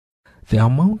The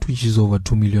amount, which is over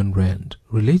 2 million rand,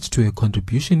 relates to a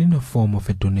contribution in the form of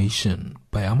a donation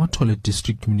by Amathole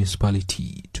District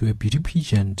Municipality to a beauty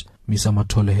pageant, Miss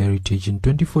Amathole Heritage, in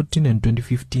 2014 and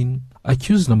 2015.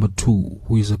 Accused number 2,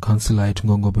 who is a councillor at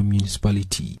Ngongobe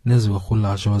Municipality, Nezwe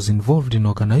Khulasha, was involved in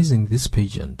organizing this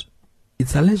pageant.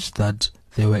 It's alleged that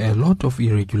there were a lot of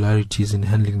irregularities in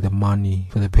handling the money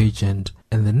for the pageant,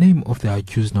 and the name of the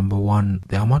accused number 1,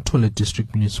 the Amathole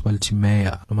District Municipality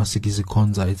Mayor, Nomasikizi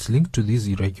Konza, is linked to these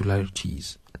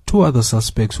irregularities. 2 other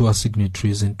suspects who are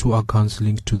signatories in 2 accounts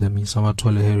linked to the Miss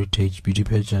Amathole Heritage beauty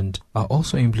pageant are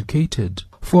also implicated.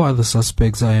 4 other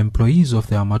suspects are employees of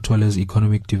the Amathole's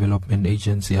Economic Development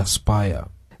Agency, Aspire.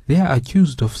 They are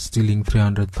accused of stealing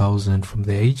 300,000 from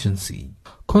the agency.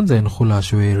 Konza and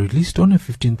Khulasha were released on a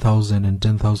 15,000 and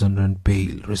 10,000 rand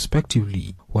bail,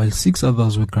 respectively, while 6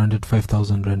 others were granted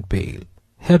 5,000 rand bail.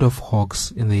 Head of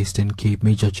Hawks in the Eastern Cape,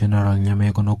 Major General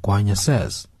Nyameko Nokwanya,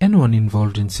 says anyone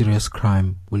involved in serious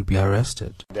crime will be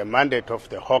arrested. The mandate of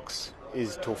the Hawks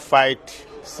is to fight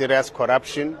serious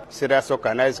corruption, serious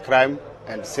organized crime,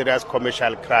 and serious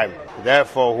commercial crime.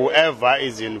 Therefore, whoever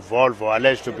is involved or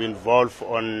alleged to be involved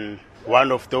on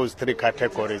one of those 3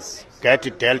 categories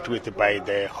get dealt with by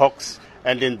the Hawks.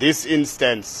 And in this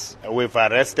instance, we've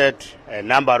arrested a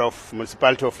number of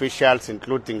municipality officials,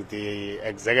 including the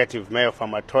executive mayor of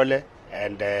Amathole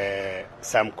and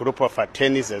some group of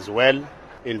attorneys as well,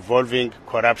 involving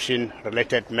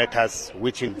corruption-related matters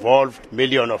which involved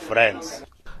millions of rands.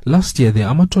 Last year, the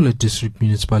Amathole District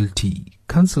Municipality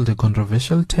cancelled a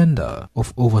controversial tender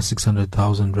of over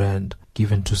 600,000 rand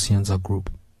given to Sienza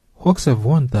Group. Hawks have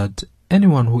warned that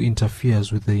anyone who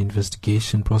interferes with the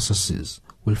investigation processes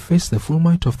will face the full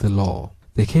might of the law.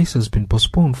 The case has been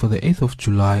postponed for the 8th of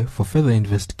July for further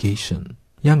investigation.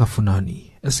 Yanga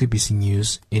Funani, SABC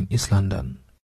News in East London.